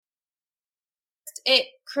it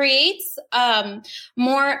creates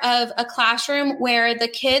more of a classroom where the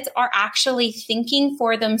kids are actually thinking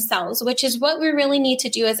for themselves, which is what we really need to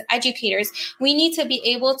do as educators. We need to be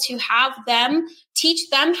able to have them teach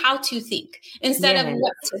them how to think instead of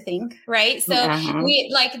what to think, right? So we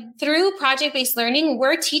like through project-based learning,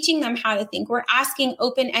 we're teaching them how to think. We're asking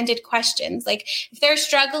open-ended questions. Like if they're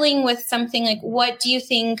struggling with something, like, what do you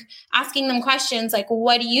think? Asking them questions like,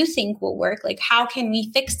 what do you think will work? Like, how can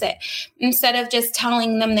we fix it? Instead of just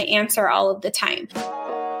telling them the answer all of the time.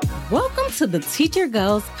 Welcome to the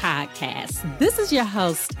TeacherGoal podcast. This is your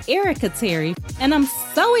host, Erica Terry, and I'm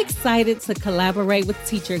so excited to collaborate with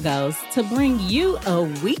TeacherGoal to bring you a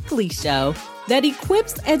weekly show that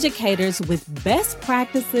equips educators with best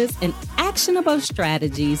practices and actionable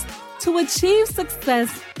strategies to achieve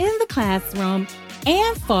success in the classroom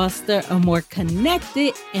and foster a more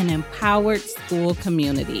connected and empowered school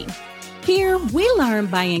community. Here, we learn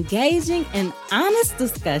by engaging in honest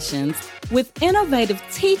discussions with innovative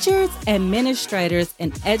teachers, administrators,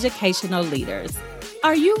 and educational leaders.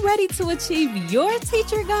 Are you ready to achieve your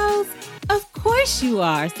teacher goals? Of course you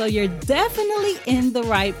are, so you're definitely in the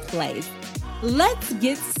right place. Let's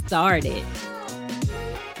get started.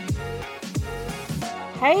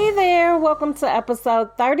 Hey there, welcome to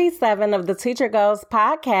episode 37 of the TeacherGoal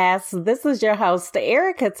podcast. This is your host,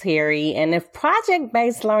 Erica Terry, and if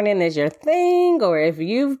project-based learning is your thing, or if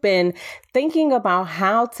you've been thinking about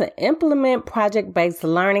how to implement project-based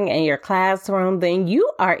learning in your classroom, then you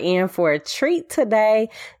are in for a treat today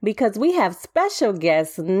because we have special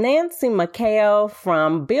guest Nancy Mikhail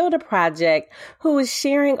from Build a Project, who is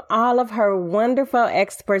sharing all of her wonderful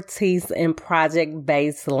expertise in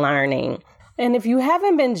project-based learning. And if you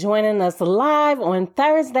haven't been joining us live on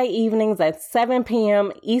Thursday evenings at 7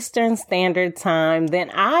 p.m. Eastern Standard Time,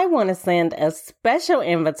 then I want to send a special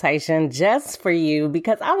invitation just for you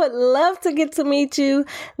because I would love to get to meet you,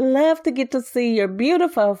 love to get to see your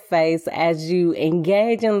beautiful face as you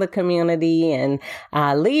engage in the community and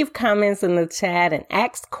leave comments in the chat and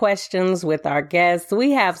ask questions with our guests.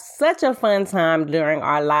 We have such a fun time during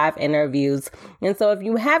our live interviews. And so if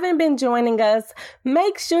you haven't been joining us,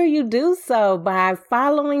 make sure you do so by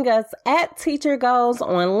following us at TeacherGoal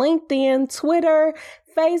on LinkedIn, Twitter,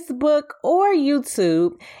 Facebook, or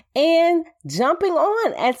YouTube, and jumping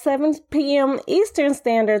on at 7 p.m. Eastern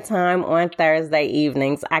Standard Time on Thursday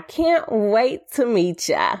evenings. I can't wait to meet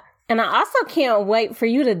ya. And I also can't wait for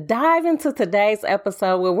you to dive into today's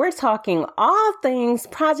episode where we're talking all things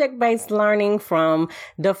project-based learning, from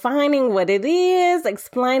defining what it is,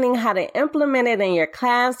 explaining how to implement it in your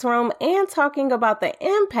classroom, and talking about the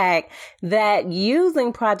impact that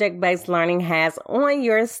using project-based learning has on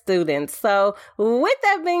your students. So with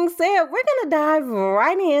that being said, we're going to dive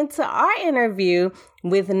right into our interview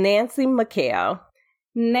with Nancy Mikhail.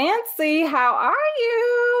 Nancy, how are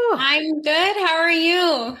you? I'm good. How are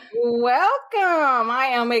you? Welcome. I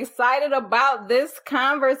am excited about this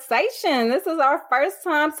conversation. This is our first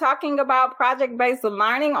time talking about project-based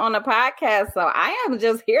learning on a podcast, so I am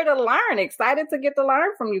just here to learn. Excited to get to learn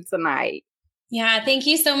from you tonight. Yeah, thank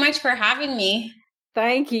you so much for having me.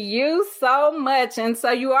 Thank you so much. And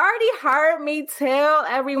so you already heard me tell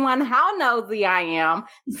everyone how nosy I am.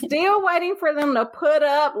 Still waiting for them to put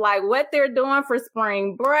up like what they're doing for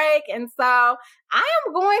spring break. And so I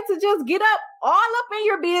am going to just get up all up in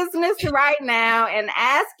your business right now and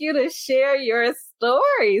ask you to share your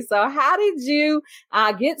story. So how did you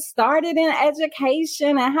get started in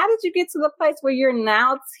education, and how did you get to the place where you're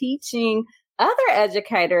now teaching other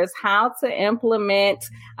educators how to implement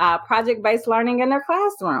project-based learning in their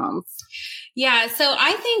classrooms? Yeah, so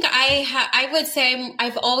I think I would say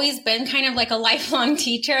I've always been kind of like a lifelong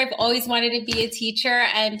teacher. I've always wanted to be a teacher,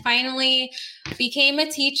 and finally became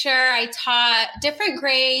a teacher. I taught different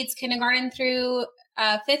grades, kindergarten through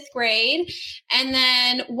fifth grade. And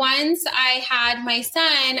then once I had my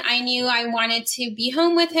son, I knew I wanted to be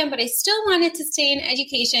home with him, but I still wanted to stay in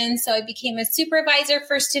education. So I became a supervisor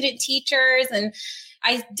for student teachers, and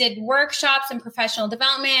I did workshops and professional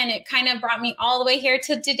development, and it kind of brought me all the way here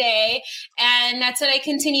to today. And that's what I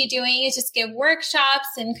continue doing, is just give workshops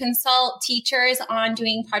and consult teachers on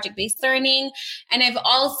doing project-based learning. And I've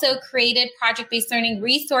also created project-based learning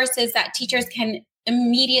resources that teachers can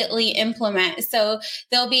immediately implement. So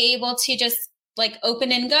they'll be able to just like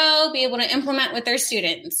open and go, be able to implement with their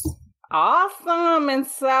students. Awesome. And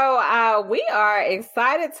so we are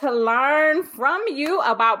excited to learn from you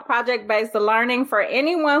about project-based learning. For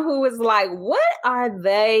anyone who is like, what are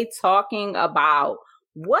they talking about?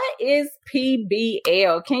 what is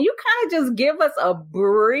PBL? Can you kind of just give us a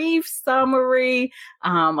brief summary,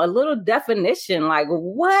 a little definition? Like,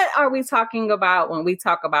 what are we talking about when we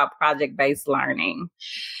talk about project-based learning?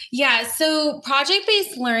 Yeah, so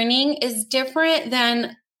project-based learning is different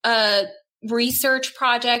than a research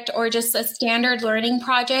project or just a standard learning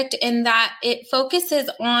project in that it focuses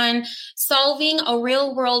on solving a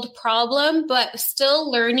real world problem, but still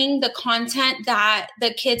learning the content that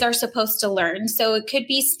the kids are supposed to learn. So it could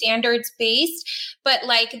be standards based, but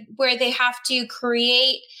like where they have to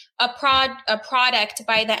create a product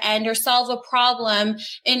by the end or solve a problem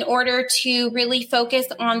in order to really focus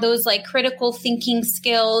on those like critical thinking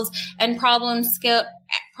skills and problem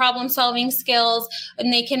solving skills.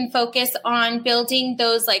 And they can focus on building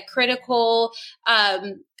those like critical,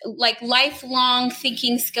 like lifelong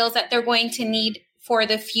thinking skills that they're going to need for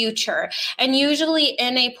the future. And usually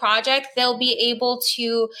in a project, they'll be able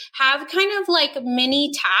to have kind of like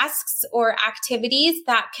mini tasks or activities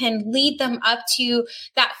that can lead them up to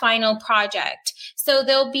that final project. So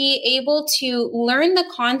they'll be able to learn the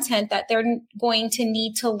content that they're going to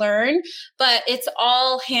need to learn, but it's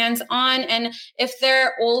all hands-on. And if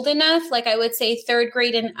they're old enough, like I would say 3rd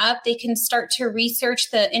grade and up, they can start to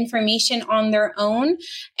research the information on their own.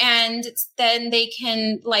 And then they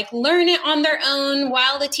can like learn it on their own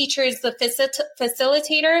while the teacher is the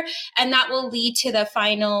facilitator, and that will lead to the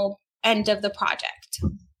final end of the project.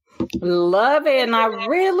 Love it. And I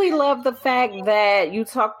really love the fact that you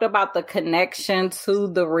talked about the connection to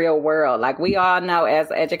the real world. Like we all know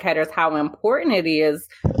as educators how important it is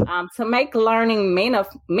to make learning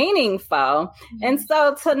meaningful. Mm-hmm. And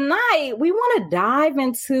so tonight we want to dive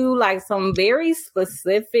into like some very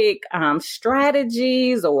specific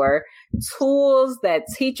strategies or tools that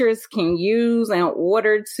teachers can use in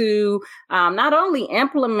order to not only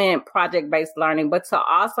implement project-based learning, but to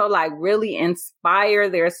also like really inspire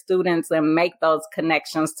their students and make those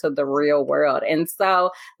connections to the real world. And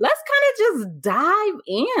so let's kind of just dive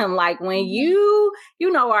in. Like when you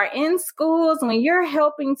are in schools, when you're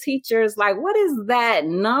helping teachers, like what is that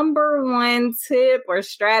number one tip or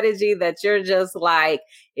strategy that you're just like,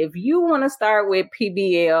 if you want to start with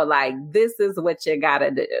PBL, like this is what you got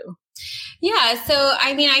to do? Yeah. So,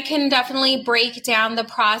 I mean, I can definitely break down the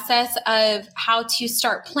process of how to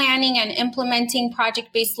start planning and implementing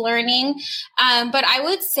project-based learning. But I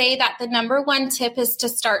would say that the number one tip is to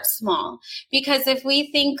start small, because if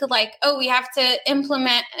we think like, oh, we have to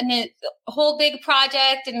implement a whole big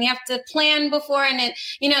project and we have to plan before, and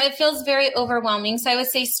it feels very overwhelming. So I would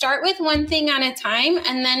say start with one thing at a time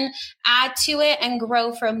and then add to it and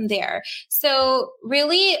grow from there. So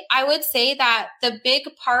really, I would say that the big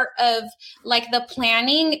part of like the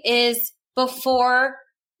planning is before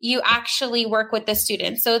you actually work with the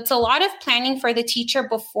students. So it's a lot of planning for the teacher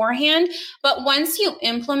beforehand, but once you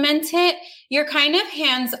implement it, you're kind of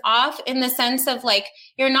hands off in the sense of like,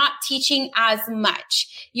 you're not teaching as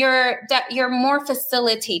much. You're more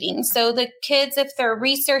facilitating. So the kids, if they're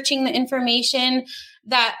researching the information,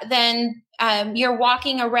 that then you're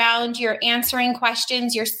walking around, you're answering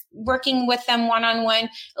questions, you're working with them one-on-one,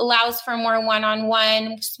 allows for more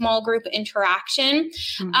one-on-one small group interaction.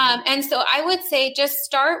 Mm-hmm. And so I would say just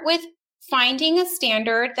start with finding a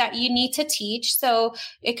standard that you need to teach. So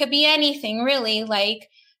it could be anything really, like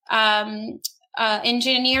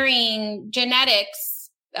engineering, genetics,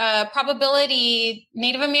 probability,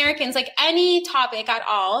 Native Americans, like any topic at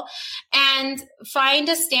all, and find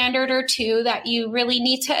a standard or two that you really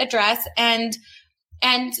need to address and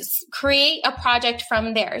create a project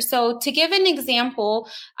from there. So to give an example,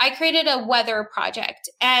 I created a weather project,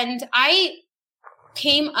 and I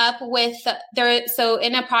came up with so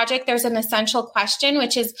in a project, there's an essential question,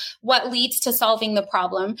 which is what leads to solving the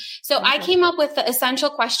problem. So okay. I came up with the essential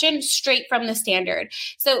question straight from the standard.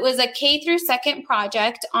 So it was a K through 2nd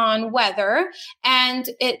project on weather. And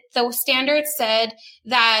the standard said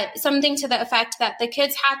that something to the effect that the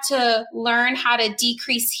kids had to learn how to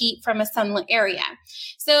decrease heat from a sunlit area.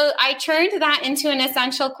 So I turned that into an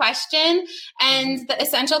essential question. And the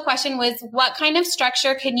essential question was, what kind of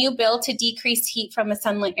structure can you build to decrease heat from a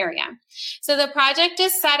sunlit area? So the project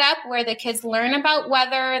is set up where the kids learn about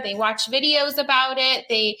weather. They watch videos about it.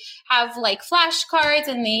 They have like flashcards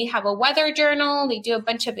and they have a weather journal. They do a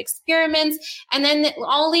bunch of experiments. And then it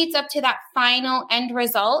all leads up to that final end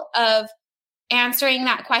result of answering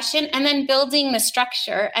that question and then building the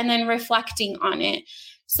structure and then reflecting on it.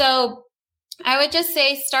 So I would just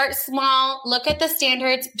say start small, look at the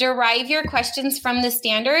standards, derive your questions from the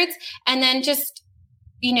standards, and then just,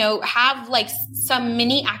 have like some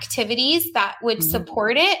mini activities that would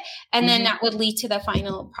support it. And then that would lead to the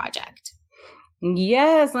final project.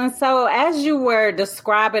 Yes. And so as you were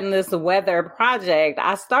describing this weather project,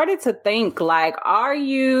 I started to think like,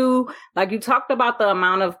 you talked about the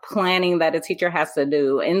amount of planning that a teacher has to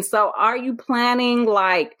do. And so are you planning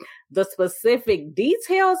like the specific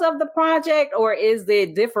details of the project, or is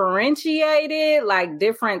it differentiated, like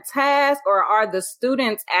different tasks, or are the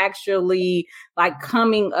students actually like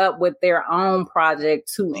coming up with their own project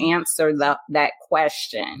to answer that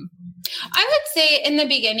question? I would say in the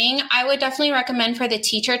beginning, I would definitely recommend for the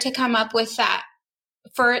teacher to come up with that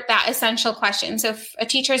for that essential question. So if a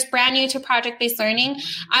teacher is brand new to project-based learning,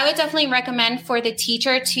 I would definitely recommend for the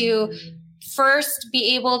teacher to first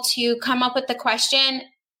be able to come up with the question,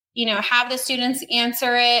 have the students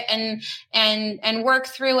answer it and work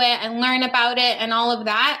through it and learn about it and all of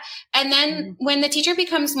that. And then when the teacher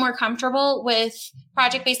becomes more comfortable with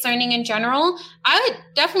project-based learning in general, I would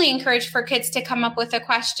definitely encourage for kids to come up with a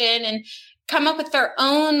question and come up with their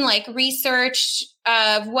own like research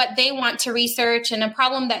of what they want to research and a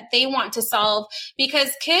problem that they want to solve,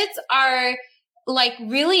 because kids are like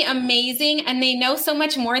really amazing and they know so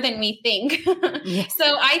much more than we think. Yes.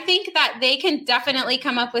 So I think that they can definitely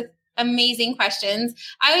come up with amazing questions.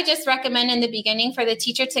 I would just recommend in the beginning for the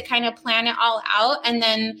teacher to kind of plan it all out and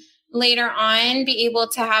then later on be able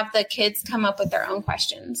to have the kids come up with their own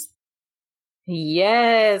questions.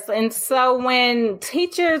 Yes. And so when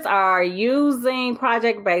teachers are using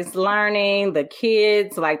project-based learning, the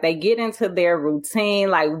kids, like they get into their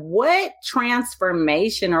routine, like what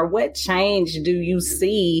transformation or what change do you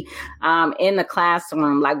see in the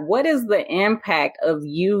classroom? Like what is the impact of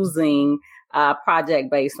using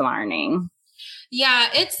project-based learning? Yeah,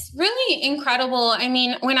 it's really incredible. I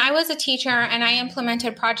mean, when I was a teacher and I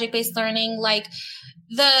implemented project-based learning, like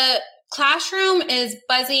the classroom is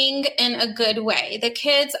buzzing in a good way. The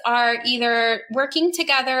kids are either working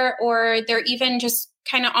together or they're even just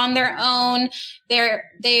kind of on their own. They're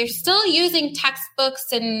still using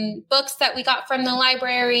textbooks and books that we got from the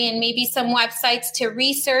library and maybe some websites to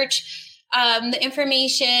research the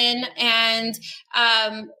information. And,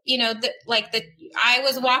 I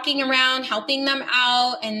was walking around helping them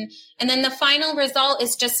out. And then the final result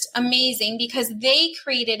is just amazing because they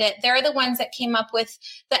created it. They're the ones that came up with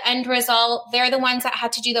the end result. They're the ones that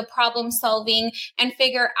had to do the problem solving and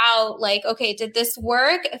figure out like, okay, did this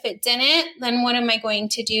work? If it didn't, then what am I going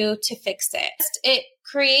to do to fix it? It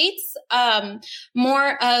creates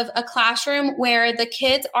more of a classroom where the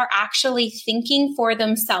kids are actually thinking for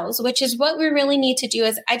themselves, which is what we really need to do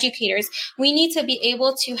as educators. We need to be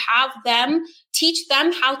able to have them teach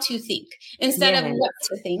them how to think instead of what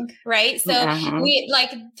to think, right? So we like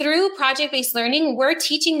through project-based learning, we're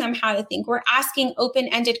teaching them how to think. We're asking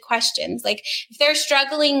open-ended questions. Like if they're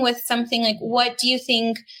struggling with something, like what do you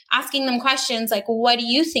think? Asking them questions like, what do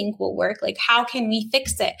you think will work? Like, how can we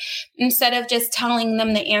fix it? Instead of just telling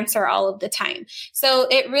them the answer all of the time. So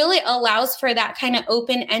it really allows for that kind of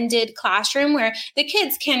open-ended classroom where the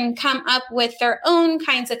kids can come up with their own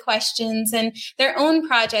kinds of questions and their own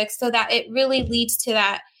projects so that it really leads to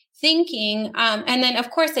that thinking. And then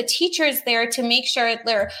of course the teacher is there to make sure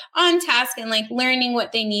they're on task and like learning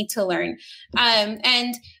what they need to learn.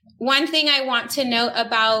 And one thing I want to note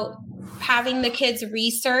about having the kids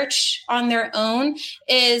research on their own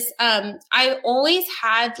is I always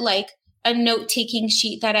had like a note-taking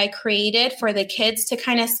sheet that I created for the kids to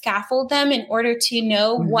kind of scaffold them in order to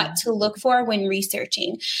know what to look for when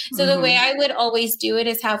researching. So the way I would always do it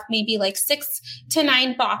is have maybe like 6 to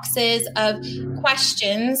 9 boxes of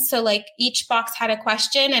questions. So like each box had a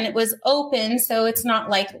question and it was open. So it's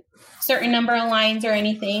not like certain number of lines or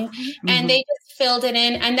anything. And they just filled it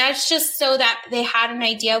in. And that's just so that they had an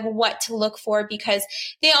idea of what to look for because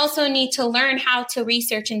they also need to learn how to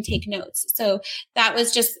research and take notes. So that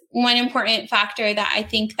was just one important factor that I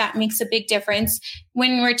think that makes a big difference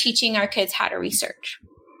when we're teaching our kids how to research.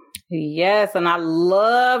 Yes. And I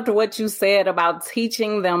loved what you said about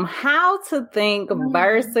teaching them how to think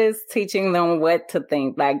versus teaching them what to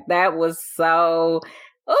think. Like that was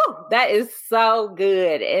that is so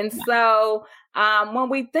good. And so when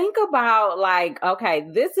we think about like, okay,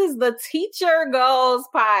 this is the Teacher Goals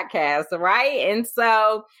podcast, right? And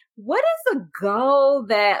so what is a goal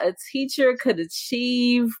that a teacher could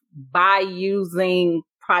achieve by using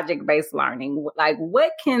project-based learning? Like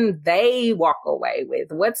what can they walk away with?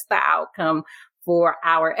 What's the outcome for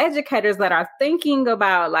our educators that are thinking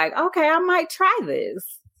about like, okay, I might try this?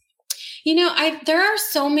 You know, there are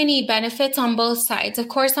so many benefits on both sides. Of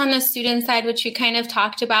course, on the student side, which we kind of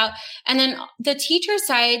talked about, and then the teacher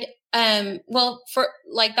side, for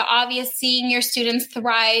like the obvious, seeing your students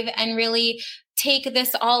thrive and really take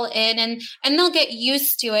this all in and they'll get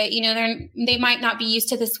used to it. You know, they might not be used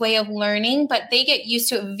to this way of learning, but they get used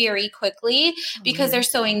to it very quickly because they're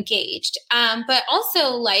so engaged. But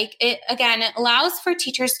also like it allows for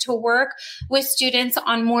teachers to work with students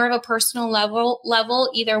on more of a personal level,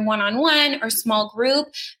 either one-on-one or small group,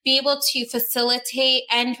 be able to facilitate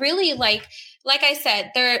and really like I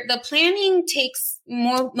said, the planning takes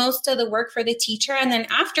most of the work for the teacher. And then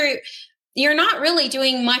after, you're not really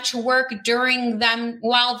doing much work during them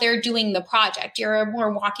while they're doing the project. You're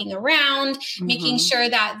more walking around, making sure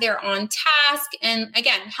that they're on task, and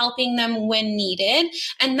again, helping them when needed.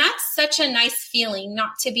 And that's such a nice feeling,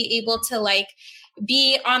 not to be able to like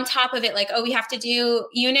be on top of it. Like, oh, we have to do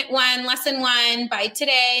unit 1, lesson 1 by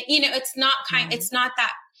today. You know, it's not it's not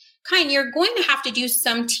that kind. You're going to have to do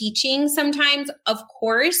some teaching sometimes, of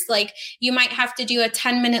course. Like you might have to do a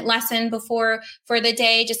 10-minute lesson for the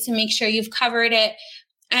day just to make sure you've covered it.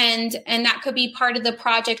 And that could be part of the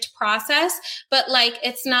project process. But like,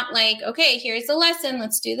 it's not like, okay, here's the lesson.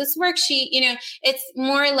 Let's do this worksheet. You know, it's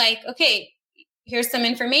more like, okay, here's some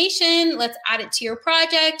information. Let's add it to your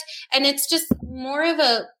project. And it's just more of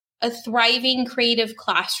a thriving creative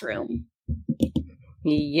classroom.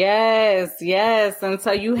 Yes. And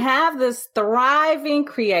so you have this thriving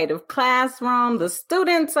creative classroom. The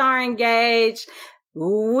students are engaged.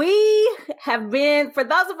 We have been, for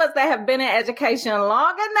those of us that have been in education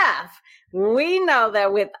long enough, we know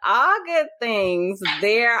that with all good things,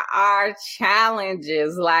 there are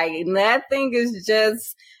challenges. Like nothing is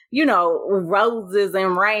just, you know, roses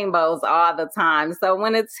and rainbows all the time. So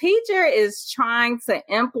when a teacher is trying to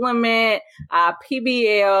implement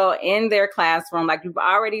PBL in their classroom, like you've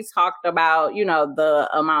already talked about, you know, the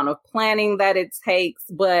amount of planning that it takes.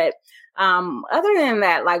 But other than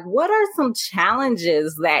that, like what are some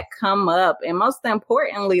challenges that come up? And most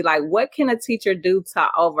importantly, like what can a teacher do to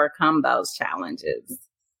overcome those challenges?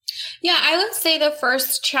 Yeah, I would say the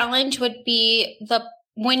first challenge would be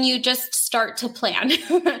when you just start to plan.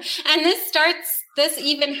 And this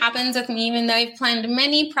even happens with me, even though I've planned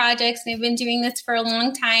many projects and I've been doing this for a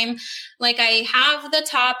long time. Like I have the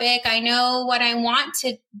topic, I know what I want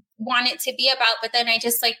it to be about, but then I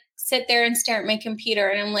just like sit there and stare at my computer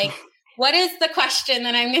and I'm like, what is the question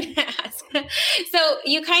that I'm going to ask? So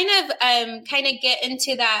you kind of get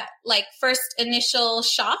into that like first initial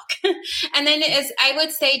shock. And then I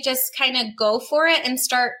would say just kind of go for it and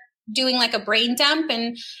start doing like a brain dump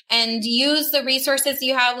and use the resources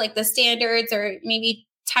you have, like the standards or maybe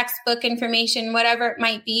textbook information, whatever it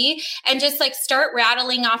might be, and just like start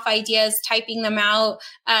rattling off ideas, typing them out,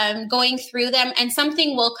 going through them, and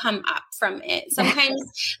something will come up from it. Sometimes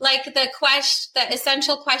like the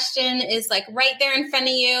essential question is like right there in front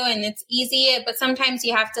of you and it's easy, but sometimes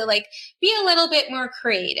you have to like be a little bit more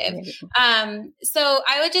creative. So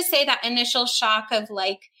I would just say that initial shock of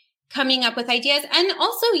like coming up with ideas, and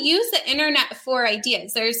also use the internet for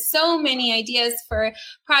ideas. There's so many ideas for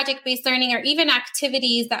project-based learning or even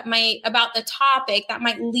activities about the topic that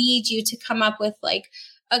might lead you to come up with like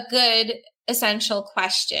a good essential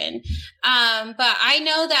question. But I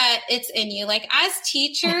know that it's in you. Like as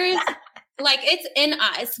teachers, like it's in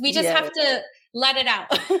us. We just have to let it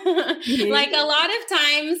out. Like a lot of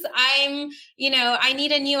times I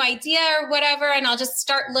need a new idea or whatever, and I'll just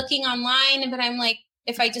start looking online, but I'm like,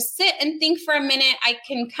 if I just sit and think for a minute, I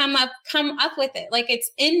can come up with it. Like it's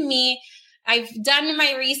in me. I've done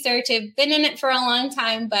my research. I've been in it for a long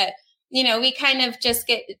time, but you know, we kind of just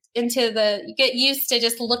get used to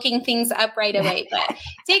just looking things up right away. But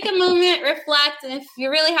take a moment, reflect. And if you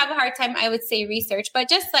really have a hard time, I would say research, but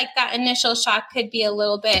just like that initial shock could be a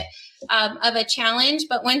little bit of a challenge.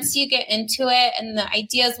 But once you get into it and the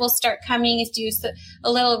ideas will start coming, you do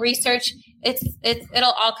a little research,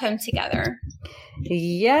 it'll all come together.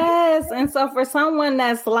 Yes. And so for someone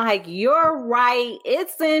that's like, you're right,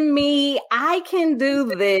 it's in me, I can do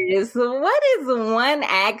this. What is one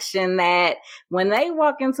action that when they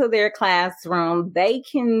walk into their classroom, they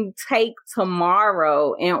can take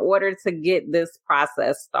tomorrow in order to get this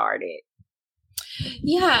process started?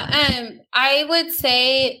 Yeah. I would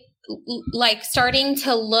say like starting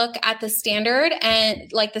to look at the standard and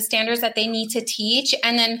like the standards that they need to teach,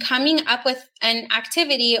 and then coming up with an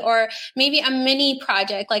activity or maybe a mini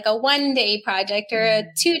project, like a 1-day project or a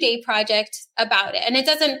 2-day project about it. And it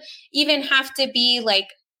doesn't even have to be like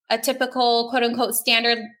a typical quote unquote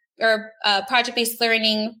standard or project-based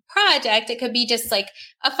learning project. It could be just like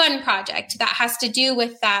a fun project that has to do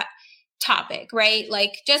with that topic, right?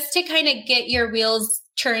 Like just to kind of get your wheels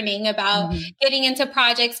churning about getting into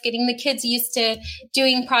projects, getting the kids used to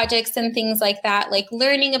doing projects and things like that, like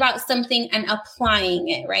learning about something and applying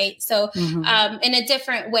it, right? So in a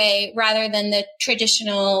different way rather than the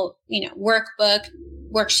traditional, workbook,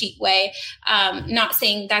 worksheet way. Not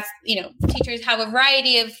saying that's, teachers have a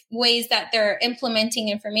variety of ways that they're implementing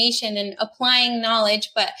information and applying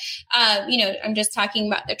knowledge, but, I'm just talking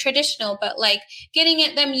about the traditional, but like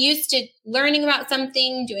getting them used to learning about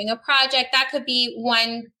something, doing a project, that could be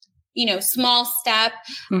one, small step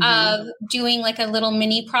of doing like a little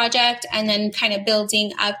mini project and then kind of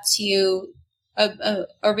building up to a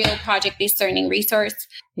real project-based learning resource.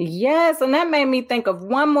 Yes, and that made me think of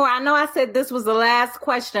one more. I know I said this was the last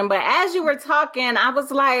question, but as you were talking, I was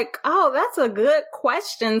like, oh, that's a good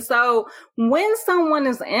question. So when someone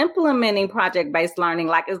is implementing project-based learning,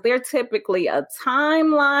 like, is there typically a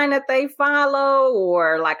timeline that they follow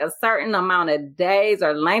or like a certain amount of days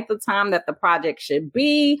or length of time that the project should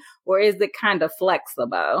be, or is it kind of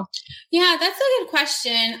flexible? Yeah, that's a good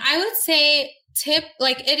question. I would say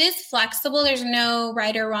it is flexible. There's no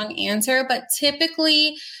right or wrong answer, but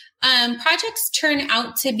typically projects turn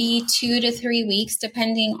out to be 2 to 3 weeks,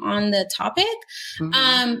 depending on the topic.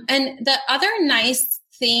 And the other nice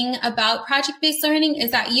thing about project-based learning is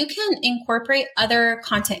that you can incorporate other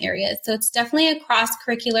content areas. So it's definitely a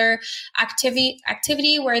cross-curricular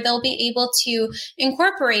activity where they'll be able to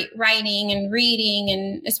incorporate writing and reading,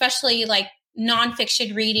 and especially like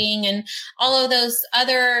nonfiction reading and all of those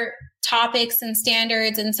other topics and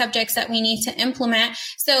standards and subjects that we need to implement.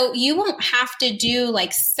 So you won't have to do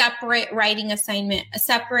like separate writing assignment, a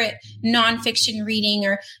separate nonfiction reading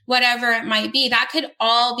or whatever it might be. That could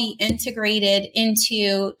all be integrated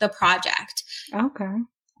into the project. Okay.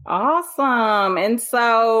 Awesome. And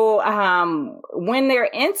so when they're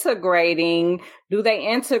integrating, do they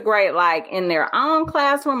integrate like in their own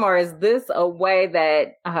classroom, or is this a way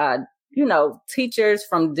that teachers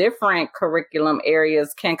from different curriculum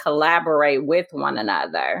areas can collaborate with one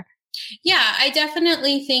another? Yeah, I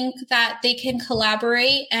definitely think that they can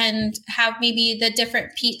collaborate and have maybe the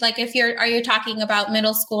different, like if are you talking about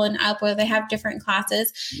middle school and up where they have different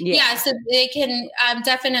classes? Yeah, so they can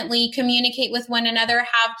definitely communicate with one another,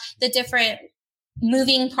 have the different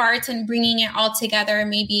moving parts and bringing it all together.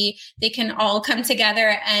 Maybe they can all come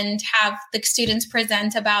together and have the students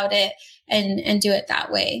present about it and do it that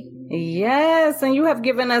way. Yes. And you have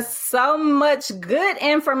given us so much good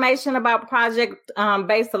information about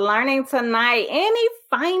project-based learning tonight. Any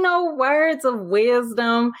final words of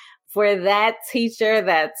wisdom for that teacher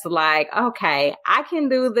that's like, okay, I can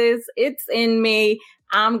do this. It's in me.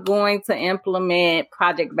 I'm going to implement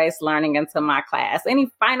project-based learning into my class. Any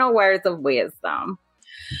final words of wisdom?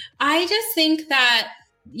 I just think that,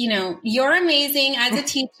 you're amazing as a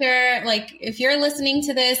teacher. Like if you're listening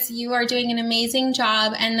to this, you are doing an amazing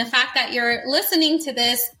job. And the fact that you're listening to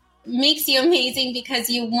this makes you amazing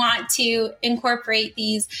because you want to incorporate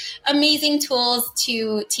these amazing tools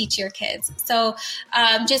to teach your kids. So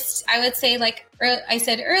I would say, like I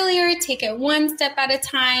said earlier, take it one step at a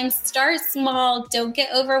time, start small, don't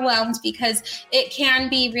get overwhelmed because it can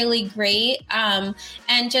be really great. And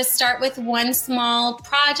just start with one small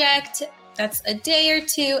project that's a day or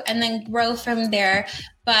two and then grow from there.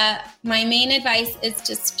 But my main advice is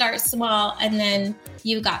just start small and then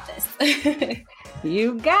you got this.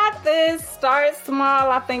 You got this. Start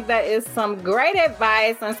small. I think that is some great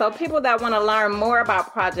advice. And so people that want to learn more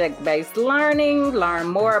about project-based learning, learn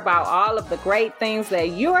more about all of the great things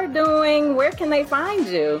that you're doing, where can they find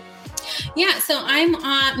you? Yeah, so I'm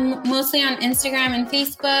mostly on Instagram and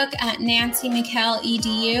Facebook at Nancy Mikhail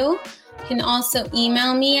EDU. You can also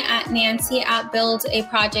email me at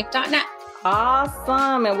nancy@buildaproject.net.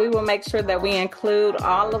 Awesome. And we will make sure that we include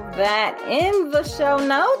all of that in the show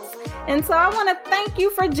notes. And so I want to thank you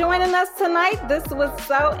for joining us tonight. This was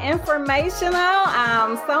so informational.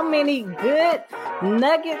 So many good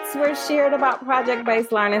nuggets were shared about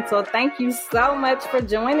project-based learning. So thank you so much for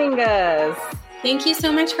joining us. Thank you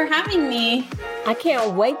so much for having me. I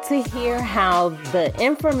can't wait to hear how the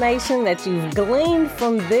information that you've gleaned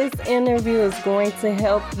from this interview is going to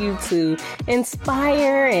help you to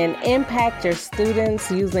inspire and impact your students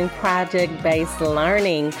using project-based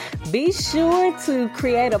learning. Be sure to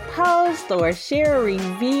create a post or share a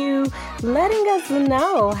review letting us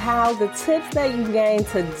know how the tips that you gained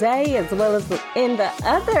today, as well as in the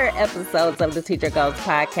other episodes of the TeacherGoal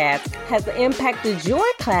podcast, has impacted your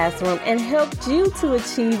classroom and helped you to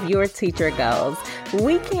achieve your teacher goals.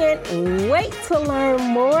 We can't wait to learn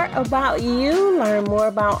more about you, learn more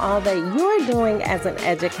about all that you're doing as an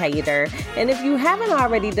educator. And if you haven't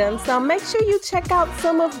already done so, make sure you check out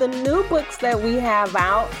some of the new books that we have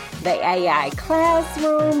out. The AI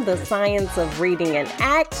Classroom, The Science of Reading in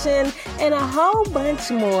Action, and a whole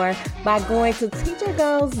bunch more by going to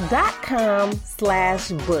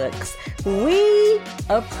teachergoals.com/books. We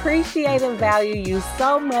appreciate and value you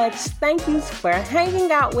so much. Thank you for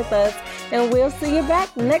hanging out with us, and we'll see you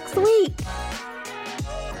back next week.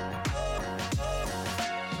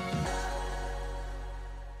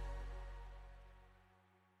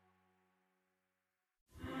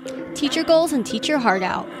 Teacher Goals and Teach Your Heart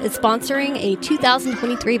Out is sponsoring a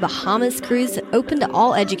 2023 Bahamas cruise open to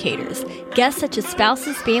all educators. Guests such as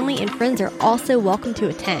spouses, family, and friends are also welcome to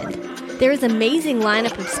attend. There is an amazing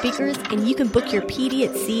lineup of speakers, and you can book your PD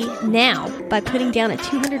at sea now by putting down a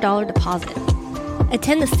 $200 deposit.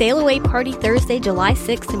 Attend the Sail Away Party Thursday, July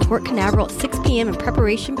 6th in Port Canaveral at 6 p.m. in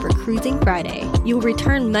preparation for Cruising Friday. You will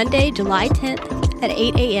return Monday, July 10th at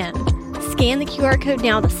 8 a.m. Scan the QR code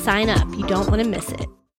now to sign up. You don't want to miss it.